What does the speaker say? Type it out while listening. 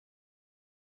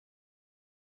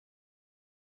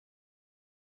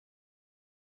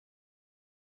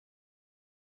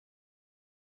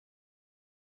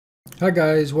Hi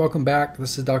guys, welcome back.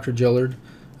 This is Dr. Gillard.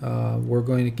 We're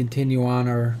going to continue on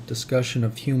our discussion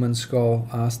of human skull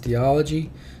osteology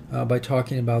by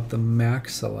talking about the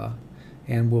maxilla,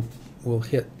 and we'll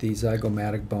hit the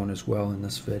zygomatic bone as well in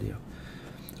this video.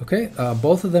 Okay,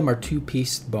 both of them are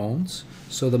two-pieced bones.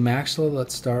 So the maxilla,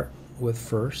 let's start with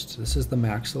first. This is the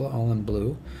maxilla, all in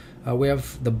blue. We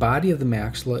have the body of the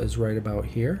maxilla is right about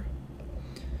here,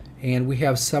 and we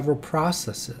have several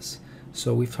processes.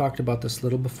 So we've talked about this a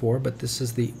little before, but this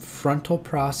is the frontal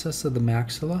process of the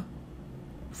maxilla.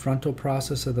 Frontal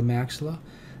process of the maxilla.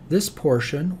 This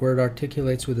portion, where it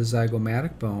articulates with the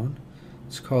zygomatic bone,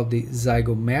 is called the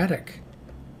zygomatic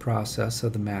process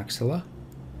of the maxilla.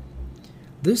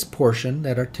 This portion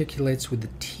that articulates with the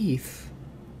teeth,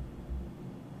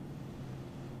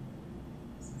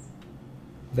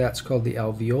 that's called the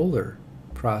alveolar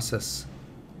process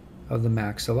of the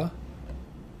maxilla.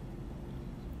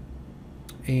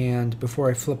 And before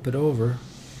I flip it over,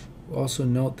 also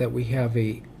note that we have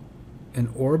an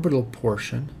orbital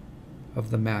portion of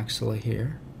the maxilla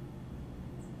here.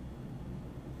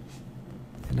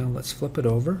 And now let's flip it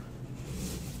over.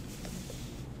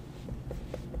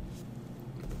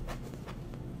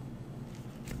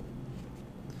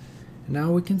 And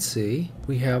now we can see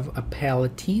we have a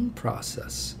palatine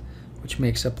process, which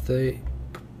makes up the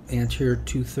anterior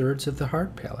 2/3 of the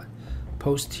hard palate.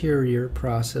 Posterior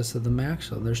process of the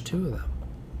maxilla. There's two of them.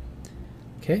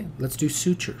 Okay, let's do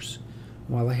sutures.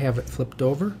 While I have it flipped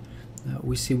over,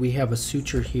 we see we have a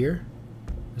suture here.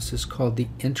 This is called the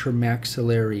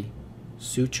intermaxillary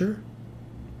suture.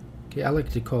 Okay, I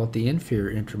like to call it the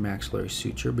inferior intermaxillary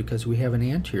suture because we have an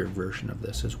anterior version of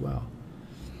this as well.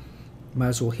 Might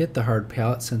as well hit the hard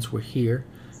palate since we're here.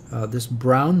 This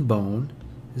brown bone,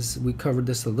 we covered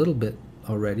this a little bit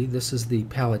already. This is the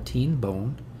palatine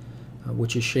bone,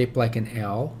 which is shaped like an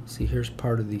L. See, here's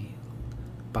part of the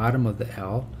bottom of the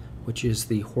L, which is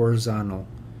the horizontal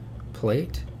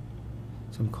plate.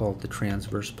 Some call it the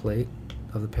transverse plate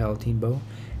of the palatine bone.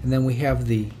 And then we have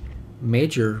the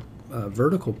major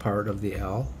vertical part of the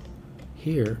L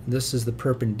here. This is the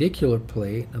perpendicular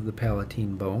plate of the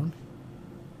palatine bone.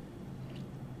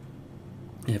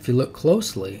 And if you look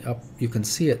closely up, you can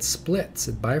see it splits,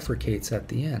 it bifurcates at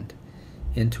the end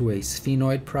into a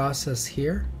sphenoid process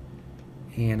here.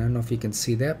 And I don't know if you can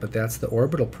see that, but that's the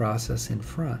orbital process in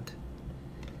front.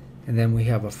 And then we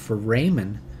have a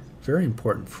foramen, very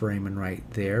important foramen right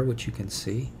there, which you can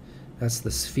see. That's the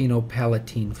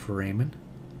Sphenopalatine Foramen.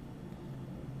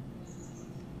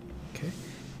 Okay,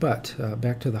 but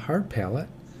back to the hard palate.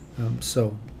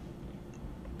 So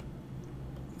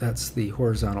that's the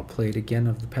horizontal plate again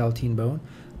of the palatine bone.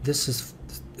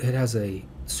 It has a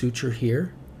suture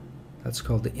here. That's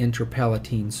called the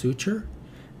interpalatine suture.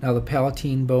 Now the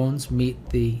palatine bones meet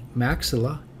the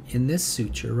maxilla in this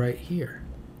suture right here.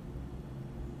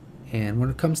 And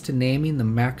when it comes to naming, the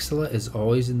maxilla is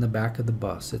always in the back of the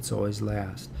bus. It's always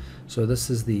last. So this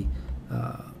is the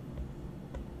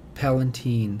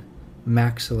Palatine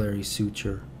Maxillary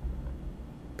Suture.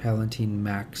 Palatine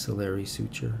Maxillary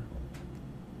Suture.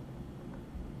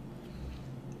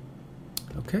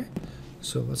 Okay,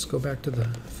 so let's go back to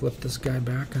flip this guy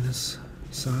back on his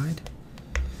side.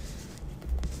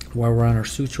 While we're on our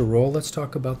suture roll, let's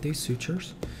talk about these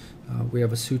sutures. We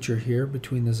have a suture here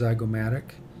between the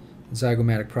zygomatic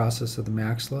process of the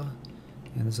maxilla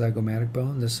and the zygomatic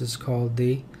bone. This is called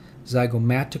the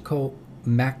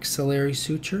Zygomaticomaxillary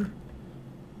Suture.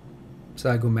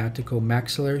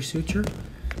 Zygomaticomaxillary Suture.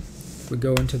 We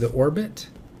go into the orbit.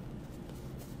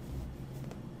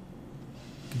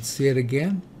 You can see it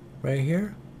again right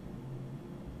here.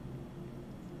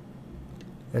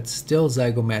 That's still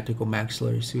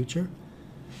Zygomaticomaxillary Suture.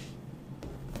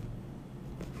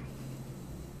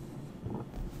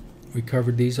 We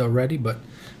covered these already, but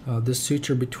this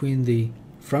suture between the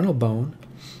frontal bone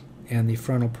and the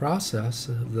frontal process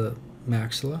of the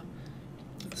maxilla,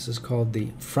 this is called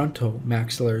the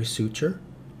Frontomaxillary Suture.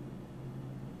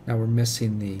 Now we're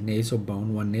missing the nasal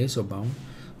bone, one nasal bone,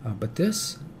 but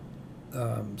this,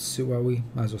 well, we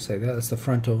might as well say that. That's the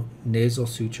frontonasal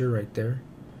suture right there.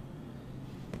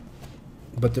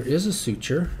 But there is a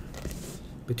suture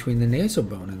between the nasal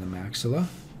bone and the maxilla,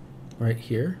 right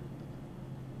here.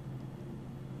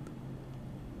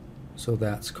 So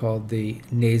that's called the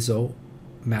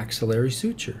nasomaxillary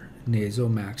suture.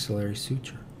 Nasomaxillary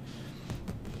suture.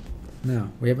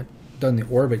 Now, we haven't done the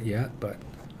orbit yet, but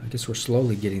I guess we're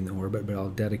slowly getting the orbit, but I'll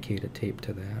dedicate a tape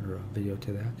to that or a video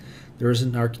to that. There is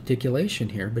an articulation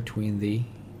here between the,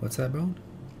 what's that bone?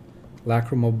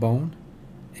 Lacrimal bone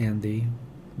and the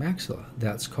maxilla.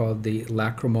 That's called the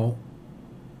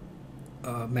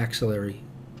lacrimomaxillary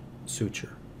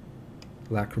suture.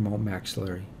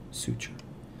 Lacrimomaxillary Suture.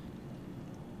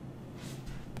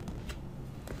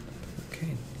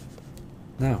 Okay.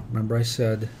 Now, remember I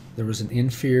said there was an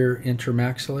inferior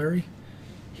intermaxillary?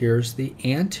 Here's the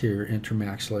anterior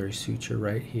intermaxillary suture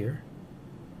right here.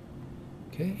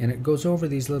 Okay, and it goes over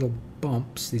these little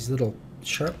bumps, these little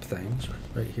sharp things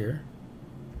right here.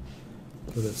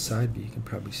 Go to the side view, you can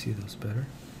probably see those better.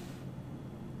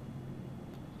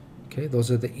 Okay, those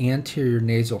are the anterior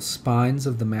nasal spines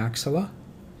of the maxilla.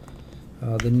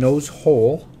 The nose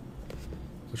hole,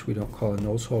 which we don't call a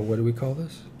nose hole, what do we call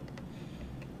this?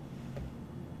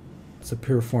 It's a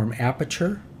piriform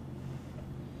aperture.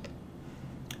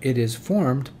 It is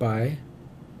formed by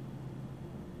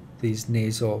these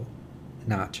nasal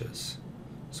notches.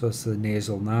 So it's the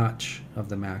nasal notch of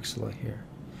the maxilla here.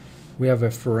 We have a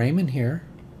foramen here.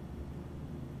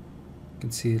 You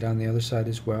can see it on the other side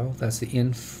as well. That's the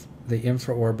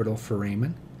infraorbital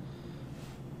foramen.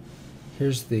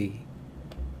 Here's the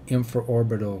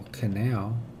infraorbital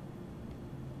canal.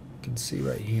 You can see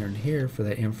right here and here for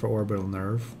that infraorbital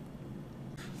nerve.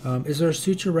 Is there a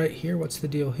suture right here? What's the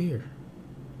deal here?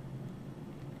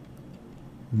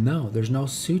 No, there's no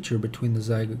suture between the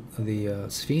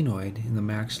sphenoid and the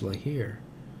maxilla here.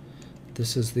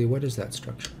 This is the, what is that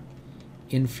structure?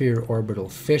 Inferior orbital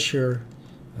fissure.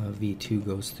 V2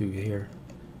 goes through here,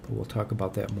 but we'll talk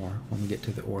about that more when we get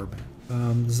to the orbit.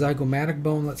 The zygomatic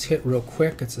bone, let's hit real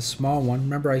quick. It's a small one.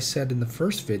 Remember I said in the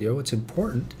first video, it's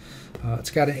important.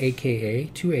 It's got an AKA,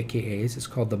 two AKAs. It's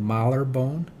called the molar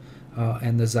bone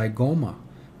and the zygoma.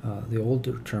 The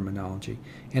older terminology,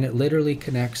 and it literally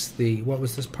connects the, what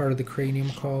was this part of the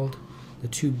cranium called? The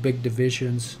two big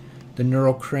divisions, the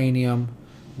neural cranium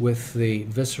with the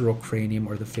visceral cranium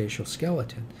or the facial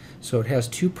skeleton. So it has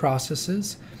two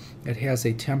processes. It has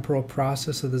a temporal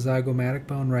process of the zygomatic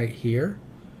bone right here,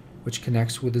 which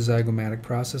connects with the zygomatic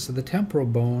process of the temporal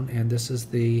bone, and this is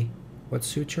the, what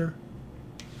suture?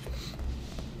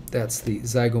 That's the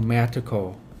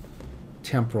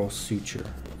Zygomaticotemporal Suture.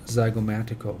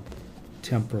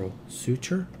 Zygomaticotemporal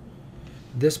Suture.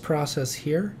 This process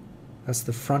here, that's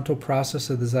the frontal process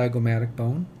of the zygomatic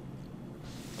bone.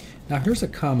 Now here's a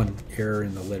common error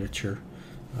in the literature.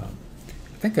 I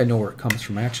think I know where it comes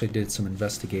from. I actually did some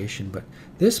investigation, but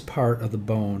this part of the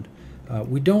bone,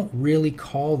 we don't really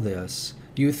call this,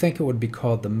 you would think it would be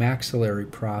called the maxillary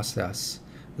process,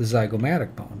 the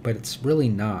zygomatic bone, but it's really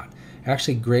not.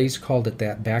 Actually, Gray's called it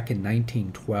that back in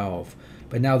 1912,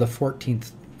 but now the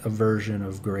 14th version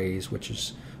of Gray's, which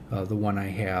is the one I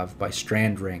have by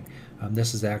Strandring,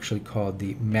 this is actually called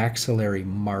the maxillary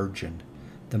margin,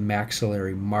 the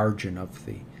maxillary margin of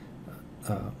the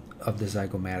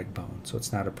zygomatic bone. So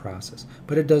it's not a process,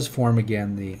 but it does form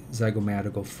again the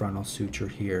zygomatical frontal suture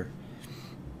here.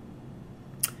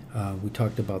 We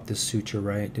talked about this suture,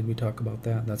 right? Did we talk about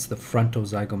that? That's the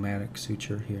Frontozygomatic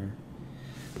Suture here.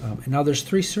 And now there's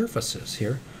three surfaces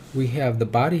here. We have, the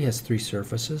body has three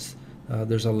surfaces.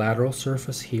 There's a lateral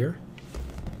surface here,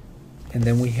 and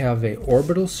then we have a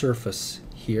orbital surface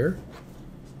here.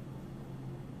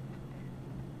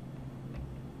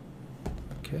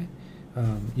 Okay,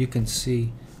 you can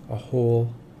see a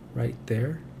hole right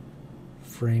there,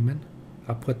 foramen.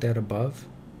 I'll put that above.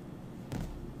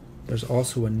 There's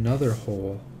also another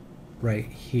hole right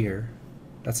here.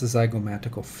 That's a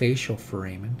Zygomaticofacial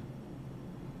Foramen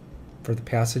for the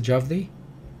passage of the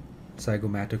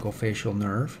Zygomaticofacial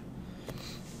nerve.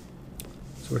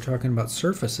 So we're talking about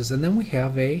surfaces, and then we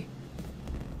have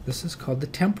this is called the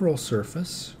temporal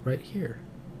surface right here,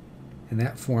 and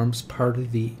that forms part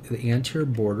of the anterior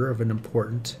border of an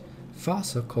important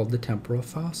fossa called the temporal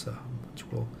fossa, which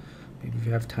we'll, maybe if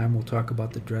you have time, we'll talk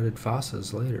about the dreaded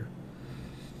fossas later.